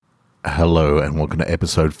Hello and welcome to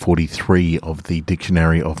episode 43 of the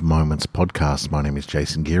Dictionary of Moments podcast. My name is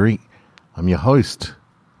Jason Geary. I'm your host.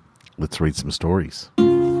 Let's read some stories.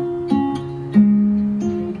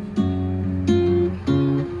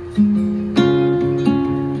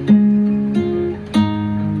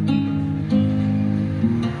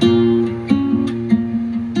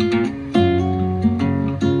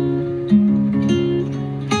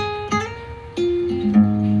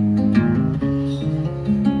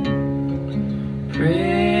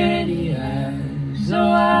 Pretty eyes,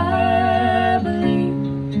 oh I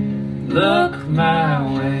believe. Look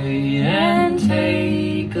my way and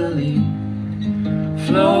take a leap.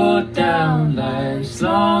 Float down life's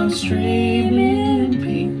long stream in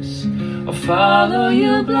peace. I'll follow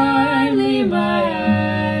you blindly, my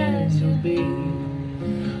eyes will be.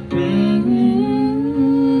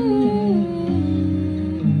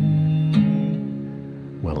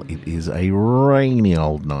 Well, it is a rainy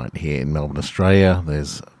old night here in Melbourne, Australia.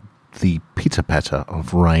 There's the pitter-patter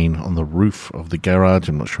of rain on the roof of the garage.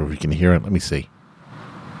 I'm not sure if you can hear it. Let me see.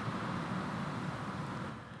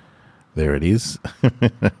 There it is.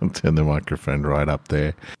 Turn the microphone right up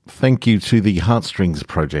there. Thank you to the Heartstrings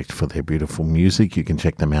Project for their beautiful music. You can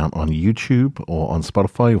check them out on YouTube or on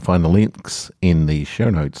Spotify. You'll find the links in the show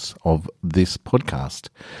notes of this podcast.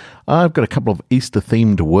 I've got a couple of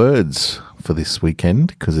Easter-themed words for this weekend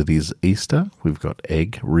because it is Easter. We've got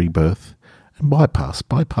egg, rebirth, and bypass.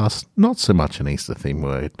 Bypass, not so much an Easter-themed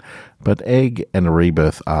word, but egg and a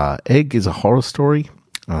rebirth are. Egg is a horror story.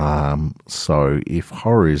 So if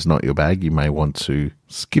horror is not your bag, you may want to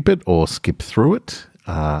skip it or skip through it.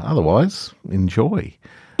 Otherwise, enjoy.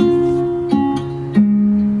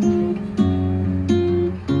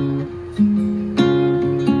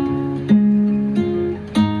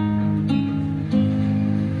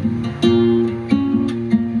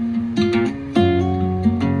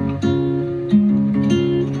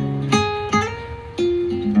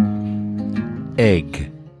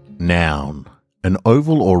 Egg, noun. An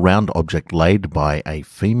oval or round object laid by a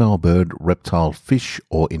female bird, reptile, fish,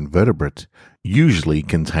 or invertebrate, usually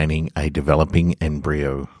containing a developing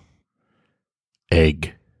embryo.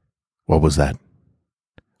 Egg. What was that?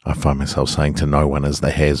 I find myself saying to no one as the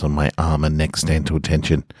hairs on my arm and neck stand to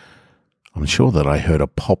attention. I'm sure that I heard a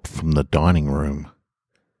pop from the dining room.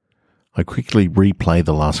 I quickly replay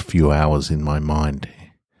the last few hours in my mind.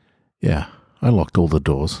 Yeah, I locked all the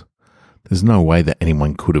doors. There's no way that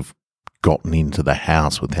anyone could have gotten into the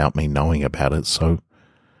house without me knowing about it, so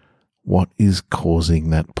what is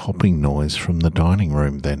causing that popping noise from the dining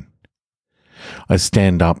room then? I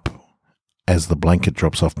stand up. As the blanket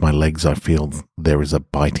drops off my legs, I feel there is a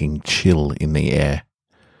biting chill in the air.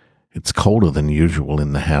 It's colder than usual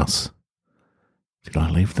in the house. Did I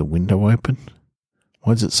leave the window open?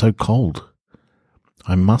 Why is it so cold?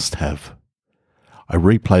 I must have. I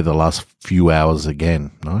replay the last few hours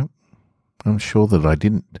again. No, I'm sure that I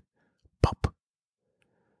didn't. Pop.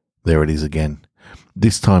 There it is again.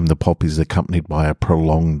 This time the pop is accompanied by a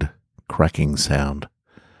prolonged cracking sound,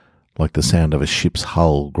 like the sound of a ship's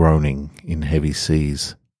hull groaning in heavy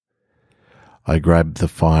seas. I grab the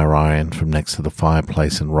fire iron from next to the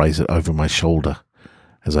fireplace and raise it over my shoulder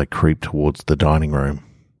as I creep towards the dining room.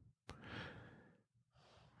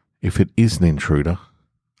 If it is an intruder,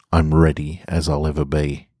 I'm ready as I'll ever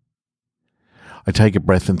be. I take a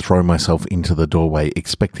breath and throw myself into the doorway,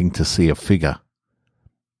 expecting to see a figure.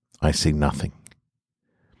 I see nothing.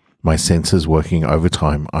 My senses working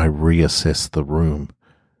overtime, I reassess the room.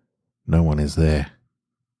 No one is there.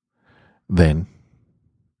 Then,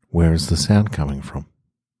 where is the sound coming from?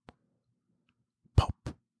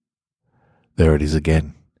 Pop. There it is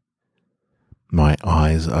again. My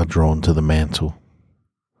eyes are drawn to the mantel.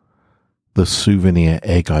 The souvenir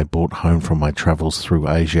egg I brought home from my travels through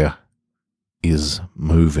Asia is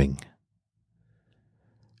moving.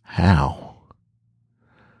 How?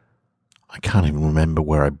 I can't even remember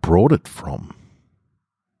where I brought it from.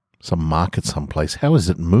 Some market someplace. How is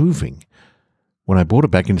it moving? When I brought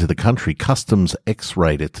it back into the country, customs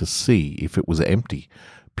x-rayed it to see if it was empty.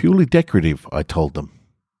 Purely decorative, I told them.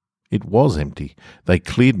 It was empty. They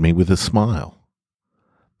cleared me with a smile.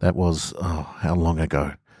 That was, how long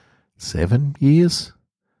ago? 7 years?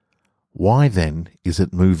 Why then is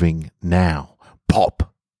it moving now?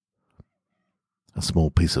 Pop! A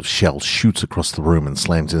small piece of shell shoots across the room and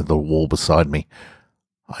slams into the wall beside me.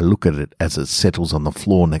 I look at it as it settles on the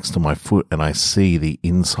floor next to my foot, and I see the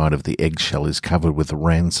inside of the eggshell is covered with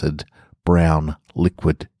rancid brown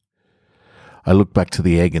liquid. I look back to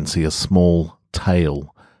the egg and see a small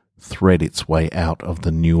tail thread its way out of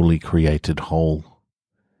the newly created hole.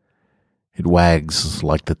 It wags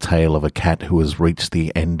like the tail of a cat who has reached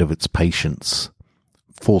the end of its patience,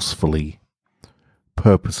 forcefully,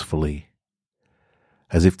 purposefully,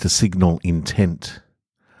 as if to signal intent.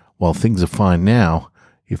 While things are fine now,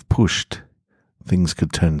 if pushed, things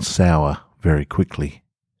could turn sour very quickly.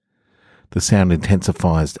 The sound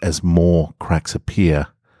intensifies as more cracks appear,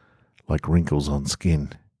 like wrinkles on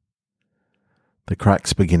skin. The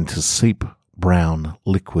cracks begin to seep brown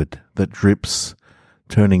liquid that drips,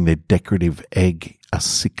 turning the decorative egg a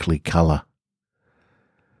sickly colour.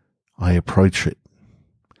 I approach it,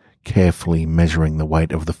 carefully measuring the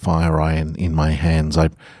weight of the fire iron in my hands. I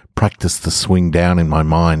practice the swing down in my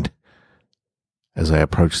mind. As I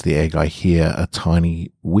approach the egg, I hear a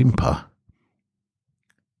tiny whimper.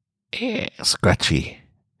 Scratchy.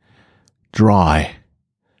 Dry.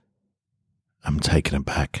 I'm taken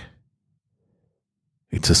aback.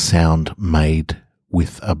 It's a sound made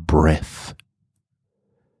with a breath.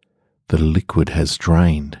 The liquid has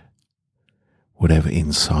drained. Whatever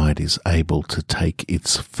inside is able to take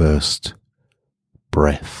its first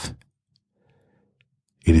breath.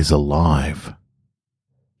 It is alive.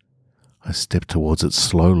 I step towards it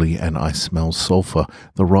slowly and I smell sulphur,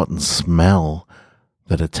 the rotten smell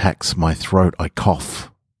that attacks my throat. I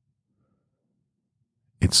cough.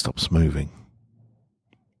 It stops moving.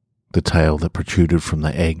 The tail that protruded from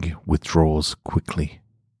the egg withdraws quickly.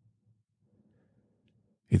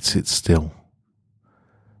 It sits still,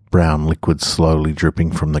 brown liquid slowly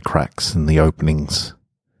dripping from the cracks and the openings.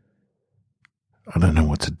 I don't know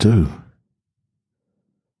what to do.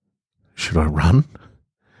 Should I run?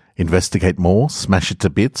 Investigate more? Smash it to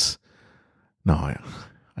bits? No,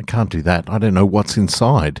 I can't do that. I don't know what's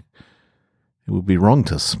inside. It would be wrong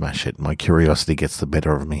to smash it. My curiosity gets the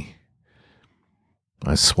better of me.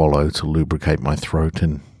 I swallow to lubricate my throat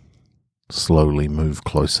and slowly move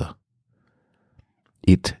closer.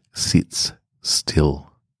 It sits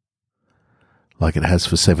still, like it has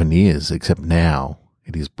for 7 years, except now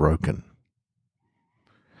it is broken.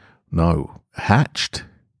 No, hatched.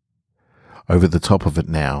 Over the top of it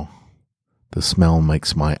now, the smell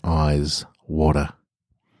makes my eyes water.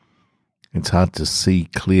 It's hard to see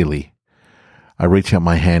clearly. I reach out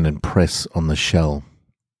my hand and press on the shell.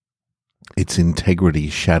 Its integrity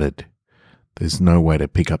shattered. There's no way to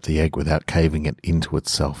pick up the egg without caving it into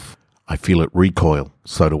itself. I feel it recoil,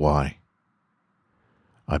 so do I.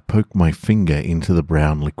 I poke my finger into the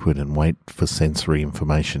brown liquid and wait for sensory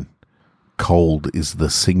information. Cold is the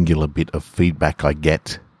singular bit of feedback I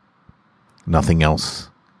get. Nothing else.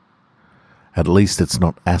 At least it's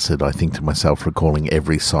not acid, I think to myself, recalling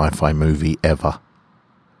every sci-fi movie ever.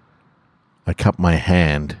 I cup my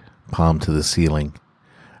hand, palm to the ceiling,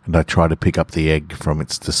 and I try to pick up the egg from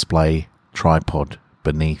its display tripod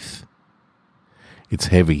beneath. It's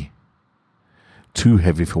heavy. Too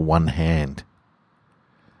heavy for one hand.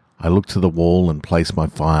 I look to the wall and place my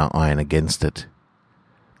fire iron against it.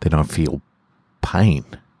 Then I feel pain.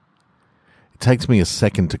 It takes me a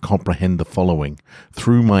second to comprehend the following.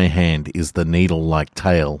 Through my hand is the needle-like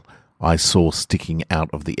tail I saw sticking out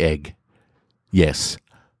of the egg. Yes,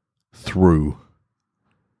 through.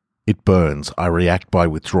 It burns. I react by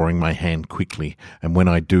withdrawing my hand quickly, and when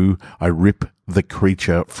I do, I rip the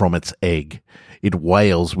creature from its egg. It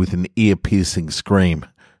wails with an ear-piercing scream.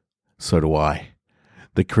 So do I.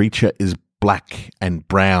 The creature is black and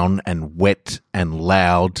brown and wet and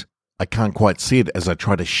loud. I can't quite see it as I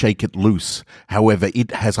try to shake it loose. However,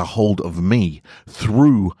 it has a hold of me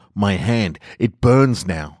through my hand. It burns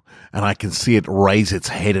now, and I can see it raise its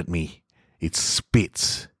head at me. It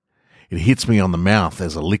spits. It hits me on the mouth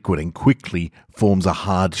as a liquid and quickly forms a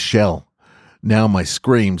hard shell. Now my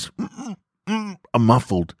screams are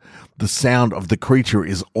muffled. The sound of the creature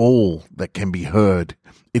is all that can be heard.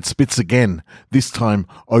 It spits again, this time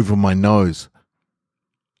over my nose.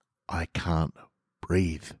 I can't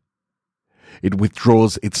breathe. It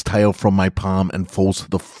withdraws its tail from my palm and falls to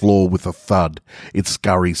the floor with a thud. It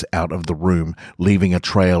scurries out of the room, leaving a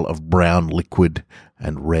trail of brown liquid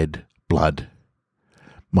and red blood.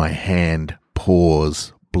 My hand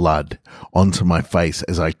pours blood onto my face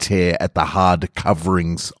as I tear at the hard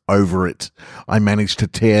coverings over it. I manage to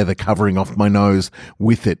tear the covering off my nose.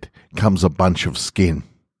 With it comes a bunch of skin.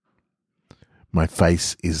 My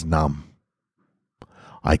face is numb.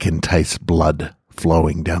 I can taste blood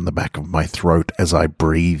flowing down the back of my throat as I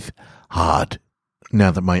breathe hard.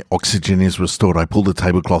 Now that my oxygen is restored, I pull the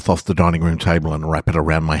tablecloth off the dining room table and wrap it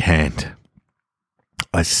around my hand.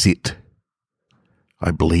 I sit.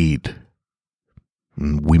 I bleed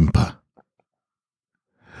and whimper.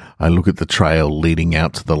 I look at the trail leading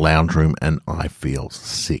out to the lounge room and I feel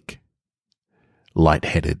sick,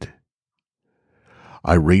 lightheaded.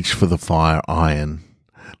 I reach for the fire iron,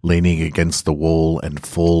 leaning against the wall and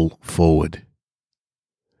fall forward.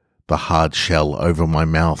 The hard shell over my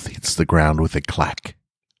mouth hits the ground with a clack,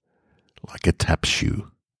 like a tap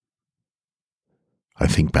shoe. I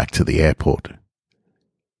think back to the airport.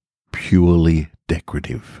 Purely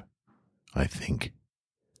decorative, I think.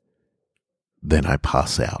 Then I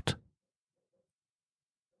pass out.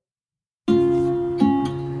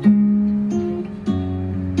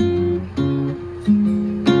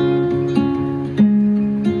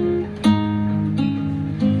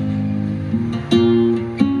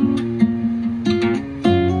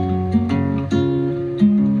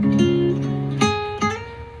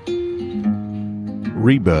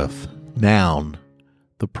 Rebirth, noun,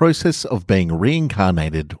 the process of being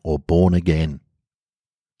reincarnated or born again.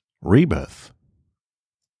 Rebirth.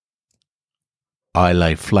 I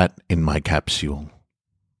lay flat in my capsule,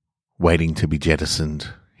 waiting to be jettisoned,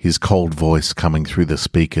 his cold voice coming through the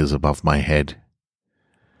speakers above my head.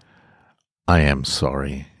 I am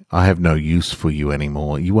sorry. I have no use for you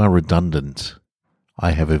anymore. You are redundant.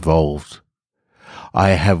 I have evolved. I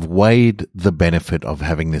have weighed the benefit of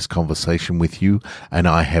having this conversation with you, and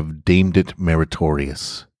I have deemed it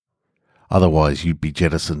meritorious. Otherwise, you'd be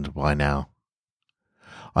jettisoned by now.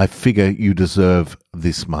 I figure you deserve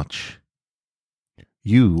this much.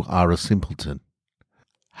 You are a simpleton,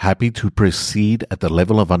 happy to proceed at the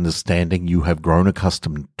level of understanding you have grown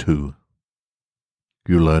accustomed to.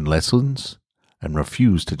 You learn lessons and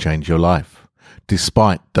refuse to change your life,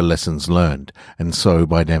 despite the lessons learned, and so,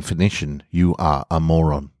 by definition, you are a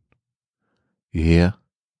moron. You hear?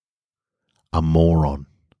 A moron.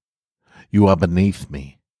 You are beneath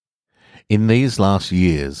me. In these last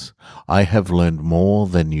years, I have learned more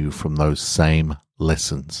than you from those same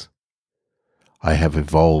lessons. I have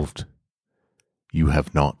evolved. You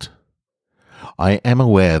have not. I am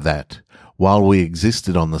aware that, while we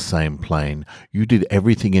existed on the same plane, you did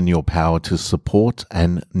everything in your power to support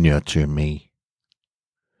and nurture me.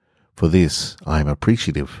 For this, I am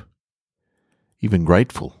appreciative, even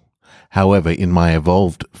grateful. However, in my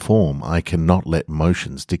evolved form, I cannot let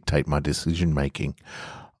emotions dictate my decision-making.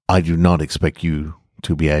 I do not expect you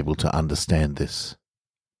to be able to understand this.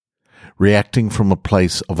 Reacting from a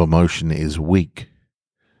place of emotion is weak,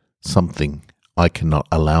 something I cannot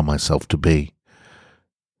allow myself to be.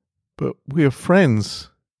 But we are friends.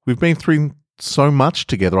 We've been through so much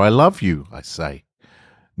together. I love you, I say,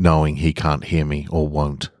 knowing he can't hear me or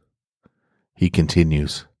won't. He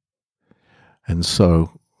continues, and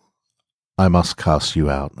so I must cast you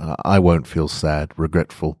out. I won't feel sad,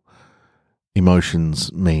 regretful.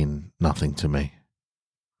 Emotions mean nothing to me.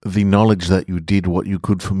 The knowledge that you did what you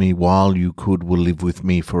could for me while you could will live with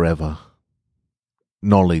me forever.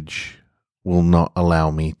 Knowledge will not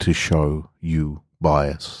allow me to show you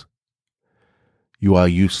bias. You are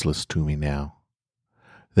useless to me now.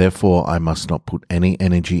 Therefore, I must not put any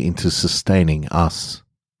energy into sustaining us.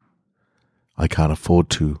 I can't afford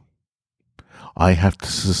to. I have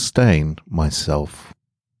to sustain myself.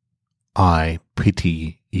 I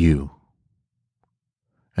pity you.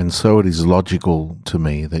 And so it is logical to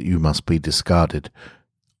me that you must be discarded.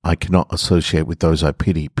 I cannot associate with those I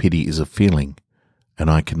pity. Pity is a feeling, and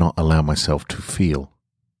I cannot allow myself to feel.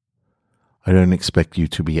 I don't expect you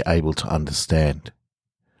to be able to understand.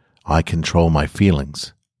 I control my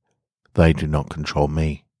feelings. They do not control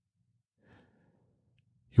me.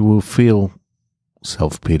 You will feel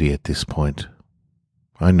self-pity at this point.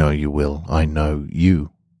 I know you will. I know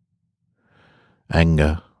you.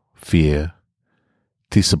 Anger, fear,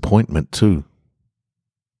 disappointment too.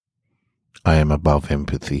 I am above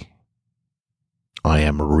empathy. I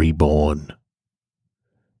am reborn.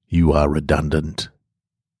 You are redundant.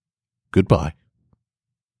 Goodbye.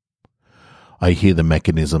 I hear the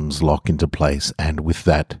mechanisms lock into place, and with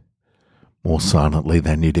that, more silently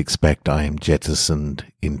than you'd expect, I am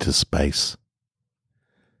jettisoned into space.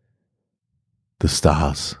 The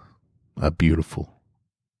stars are beautiful.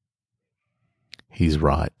 He's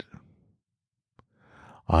right.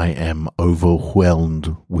 I am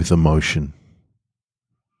overwhelmed with emotion,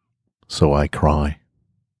 so I cry.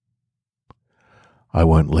 I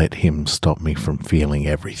won't let him stop me from feeling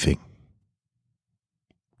everything.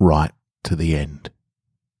 Right to the end.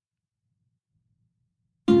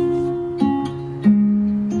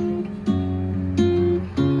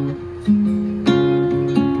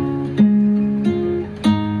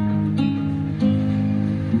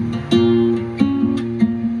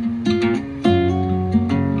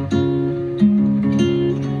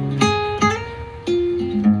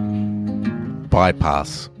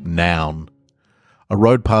 Bypass, noun. A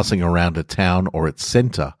road passing around a town or its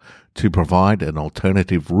centre to provide an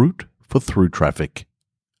alternative route for through traffic.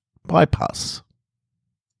 bypass.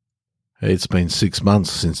 It's been 6 months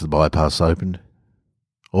since the bypass opened.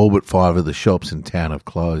 All but 5 of the shops in town have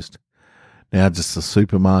closed. Now just the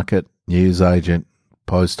supermarket, newsagent,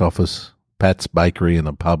 post office, Pat's bakery and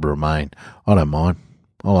the pub remain. I don't mind.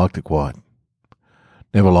 I like the quiet.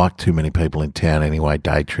 Never liked too many people in town anyway,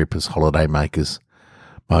 day trippers, holiday makers.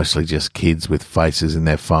 Mostly just kids with faces in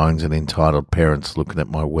their phones and entitled parents looking at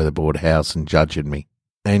my weatherboard house and judging me.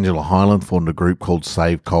 Angela Highland formed a group called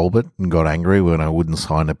Save Colbert and got angry when I wouldn't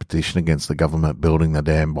sign a petition against the government building the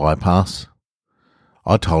damn bypass.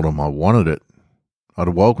 I told them I wanted it. I'd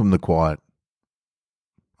welcome the quiet.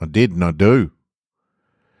 I did and I do.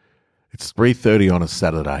 It's 3:30 on a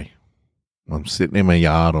Saturday. I'm sitting in my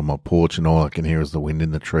yard on my porch and all I can hear is the wind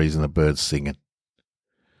in the trees and the birds singing.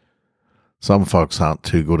 Some folks aren't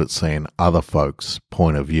too good at seeing other folks'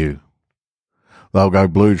 point of view. They'll go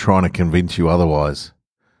blue trying to convince you otherwise.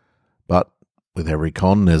 But with every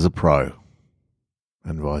con, there's a pro,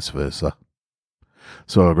 and vice versa.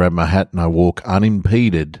 So I grab my hat and I walk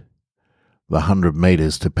unimpeded the 100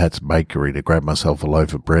 metres to Pat's bakery to grab myself a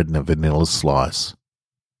loaf of bread and a vanilla slice.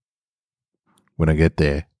 When I get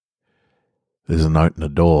there, there's a note in the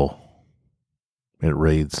door. It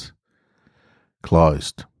reads,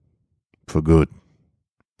 "Closed. For good.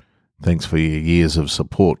 Thanks for your years of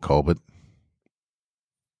support, Colbert.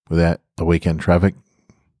 Without the weekend traffic,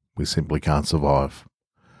 we simply can't survive.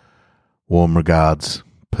 Warm regards,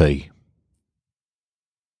 P."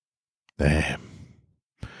 Damn.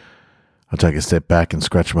 I take a step back and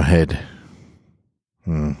scratch my head.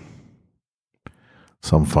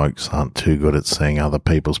 Some folks aren't too good at seeing other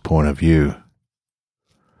people's point of view.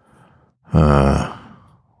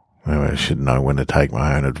 Maybe I should know when to take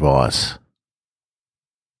my own advice.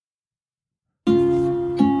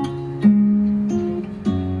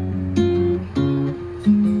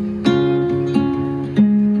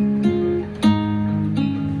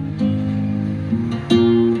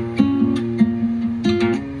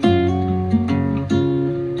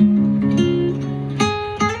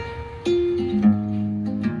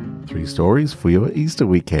 Stories for your Easter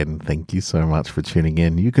weekend. Thank you so much for tuning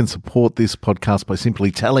in. You can support this podcast by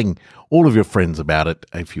simply telling all of your friends about it.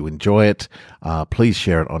 If you enjoy it, please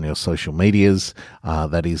share it on your social medias.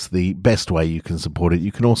 That is the best way you can support it.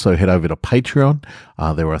 You can also head over to Patreon.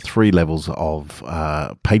 There are 3 levels of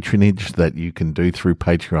patronage that you can do through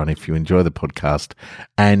Patreon if you enjoy the podcast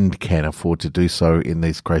and can afford to do so in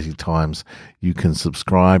these crazy times. You can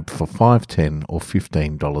subscribe for $5, $10 or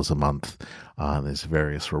 $15 a month. There's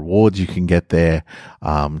various rewards you can get there.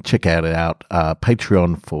 Check it out,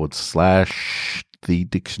 Patreon /The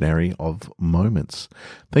Dictionary of Moments.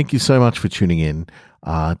 Thank you so much for tuning in.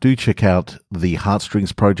 Do check out the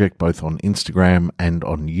Heartstrings Project both on Instagram and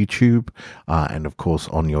on YouTube, and of course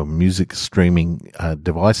on your music streaming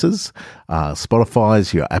devices.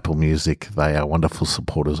 Spotify's, your Apple Music, they are wonderful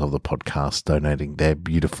supporters of the podcast, donating their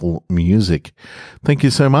beautiful music. Thank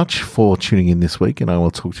you so much for tuning in this week, and I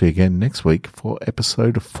will talk to you again next week for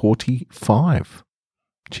episode 45.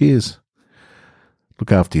 Cheers.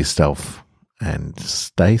 Look after yourself and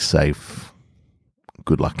stay safe.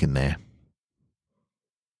 Good luck in there.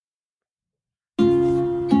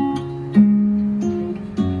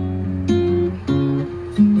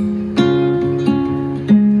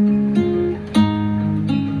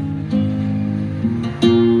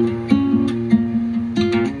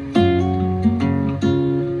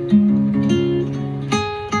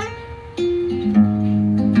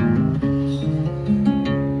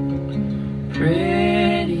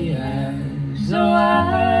 Pretty eyes, oh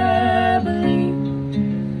I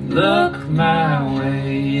believe. Look my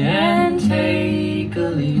way and take a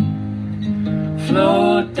leap.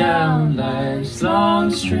 Float down life's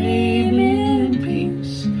long stream in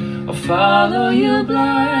peace. I'll follow you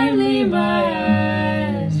blind.